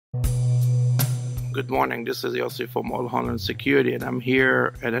Good morning, this is Yossi from Mulholland Security, and I'm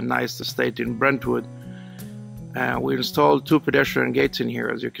here at a nice estate in Brentwood. We installed 2 pedestrian gates in here.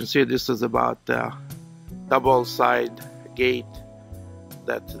 As you can see, this is about a double side gate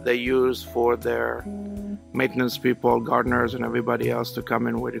that they use for their maintenance people, gardeners, and everybody else to come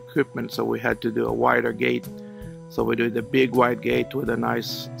in with equipment. So we had to do a wider gate. So we did a big wide gate with a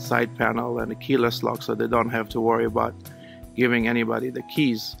nice side panel and a keyless lock, so they don't have to worry about giving anybody the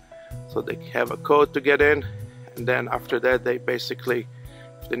keys. So they have a code to get in, and then after that they basically,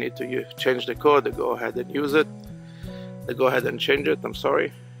 if they need to change the code, they go ahead and use it. They go ahead and change it, I'm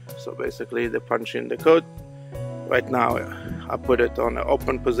sorry. So basically they punch in the code. Right now I put it on an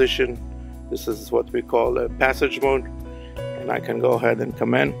open position. This is what we call a passage mode, and I can go ahead and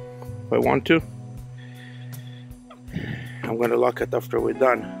come in if I want to. I'm going to lock it after we're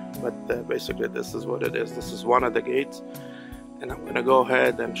done, but basically this is what it is. This is one of the gates, and I'm going to go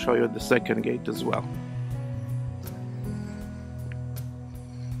ahead and show you the second gate as well.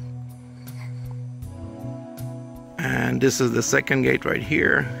 And this is the second gate right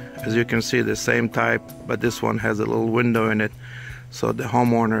here. As you can see, the same type, but this one has a little window in it, so the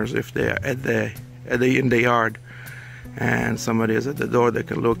homeowners, if they're in the yard and somebody is at the door, they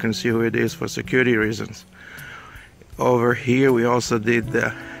can look and see who it is for security reasons. Over here we also did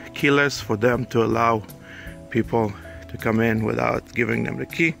the keyless for them to allow people to come in without giving them the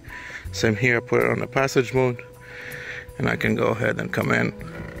key. Same here, I put it on the passage mode, and I can go ahead and come in.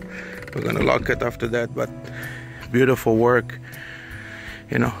 We're gonna lock it after that, but beautiful work.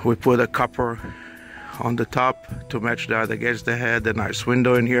 You know, we put a copper on the top to match the other gates they had. A nice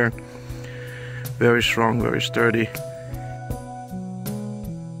window in here, very strong, very sturdy.